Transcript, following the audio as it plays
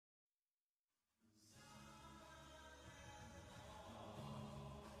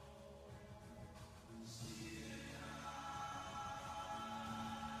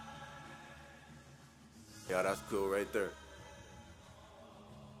Yeah, that's cool right there.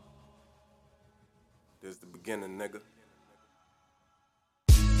 This the beginning, nigga.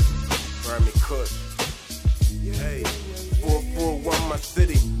 Burn me Kush. Hey, 441 my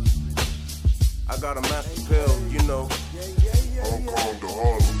city. I got a master pill, you know. Hong Kong to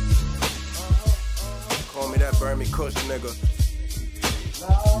Harlem. Call me that Burn me Kush, nigga.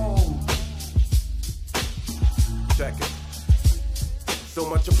 Check it. So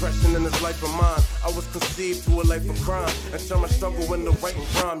much oppression in this life of mine. I was conceived to a life of crime and turn my struggle into writing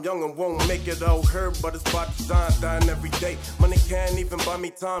rhyme. Young and won't make it all heard, but it's by design. Dying every day. Money can't even buy me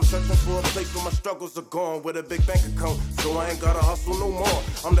time. Searching for a place where my struggles are gone, with a big bank account, so I ain't gotta hustle no more.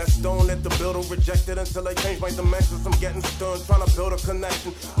 I'm that stone that the builder rejected until I change my dimensions. I'm getting stern, trying to build a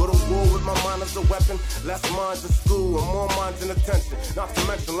connection. Go to war with my mind as a weapon. Less minds in school and more minds in attention. Not to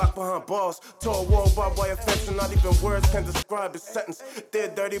mention locked behind bars. Tall world barbed wire fencing. Not even words can describe his sentence.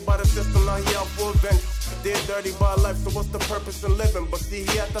 Did dirty by the system, now he out for vengeance. Did dirty by life, so what's the purpose in living? But see,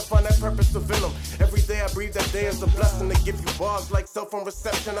 he had to find that purpose within him. Every day I breathe, that day is a blessing. To give you bars like cell phone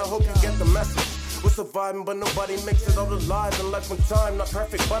reception. I hope you get the message. We're surviving, but nobody makes it out alive. And life when time, not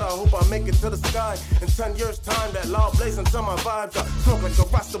perfect, but I hope I make it to the sky. In 10 years' time, that loud blaze until my vibes. I smoke like a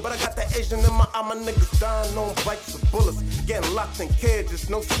Rasta, but I got the Asian in my eye. My niggas dying on bikes or bullets. Getting locked in cages,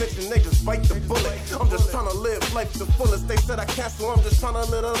 no snitching, they just bite the bullet. I'm just trying to live life the fullest. They said I can't, so I'm just trying to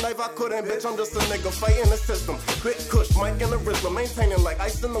live a life I couldn't, bitch. I'm just a nigga fighting the system. Big Kush, Mike and the Rizzler, maintaining like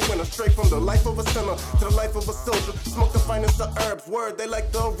ice in the winter. Straight from the life of a sinner to the life of a soldier. Smoke the finest of herbs, word, they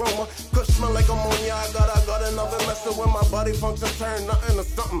like the aroma. Kush smell like ammonia, I got another lesson when my body function turn nothing to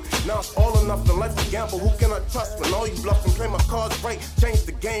something. Now it's all or nothing, life's a gamble, who can I trust? When all you bluff and play my cards right, change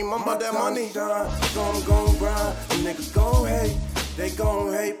the game, I'm about that money. So I'm gon' grind, and niggas gon' hate. They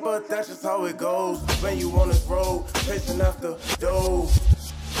gon' hate, but that's just how it goes. When you on this road, chasing after dough.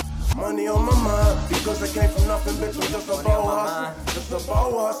 Money on my mind, because I came from nothing, bitch, I'm just about hustling. Just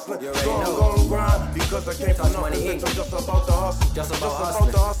about hustling, so I'm gon' grind. Because I came from nothing, bitch, I'm just about the hustle. Just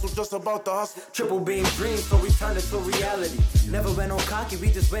about the hustle, just about the hustle. Triple beam dream, so we turned it to reality. Never went on cocky,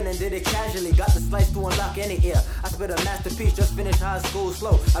 we just went and did it casually. Got the slice to unlock any ear. I spit a masterpiece, just finished high school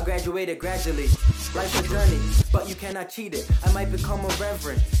slow. I graduated gradually. Life's a journey, but you cannot cheat it. I might become a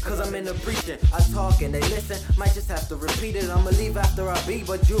reverend, cause I'm in the preaching. I talk and they listen, might just have to repeat it. I'ma leave after I beat,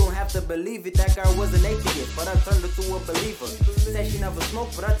 but you don't have to believe it. That girl was an atheist, but I turned her to a believer. Said she never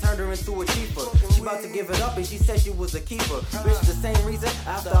smoked, but I turned her into a cheaper. She about to give it up and she said she was a keeper. Bitch, the same reason,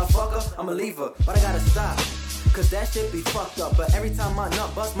 after I fuck her, I'ma leave her. But I gotta stop, cause that shit be fucked up. But every time my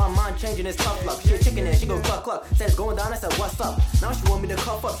nut bust, my mind changing, it's tough luck. She a chicken and she go cluck cluck. Said it's going down, I said what's up. Now she want me to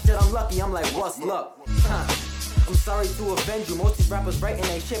cuff up, she said I'm lucky, I'm like what's luck? I'm sorry to offend you, most these rappers writing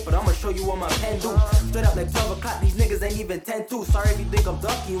ain't shit, but I'ma show you what my pen do. Straight up like 12 o'clock, these niggas ain't even 10 to. Sorry if you think I'm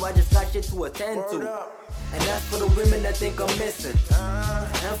ducking you, I just got shit to attend to. And that's for the women that think I'm missing,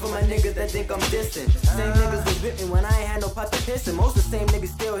 and for my niggas that think I'm dissing. Same niggas was with me when I ain't had no pot to pissin'. Most of the same niggas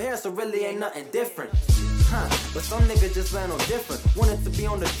still here, so really ain't nothing different. But some niggas just ran on different. Wanted to be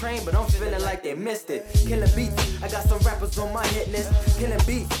on the train, but I'm feeling like they missed it. Killing beats, I got some rappers on my hit list. Killing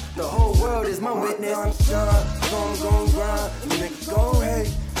beats, the whole world is my witness. So I'm gon' grind, and niggas gon'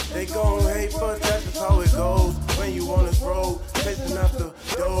 hate. They gon' hate, but that's just how it goes. When you on this road, chasing after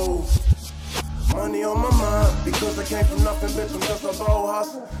dough. Money on my mind, because I came from nothing, bitch, I'm just about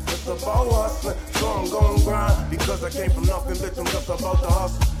hustling. Just about hustling, so I'm gon' grind. Because I came from nothing, bitch, I'm just about the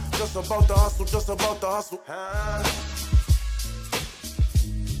hustle. Just about the hustle, just about the hustle.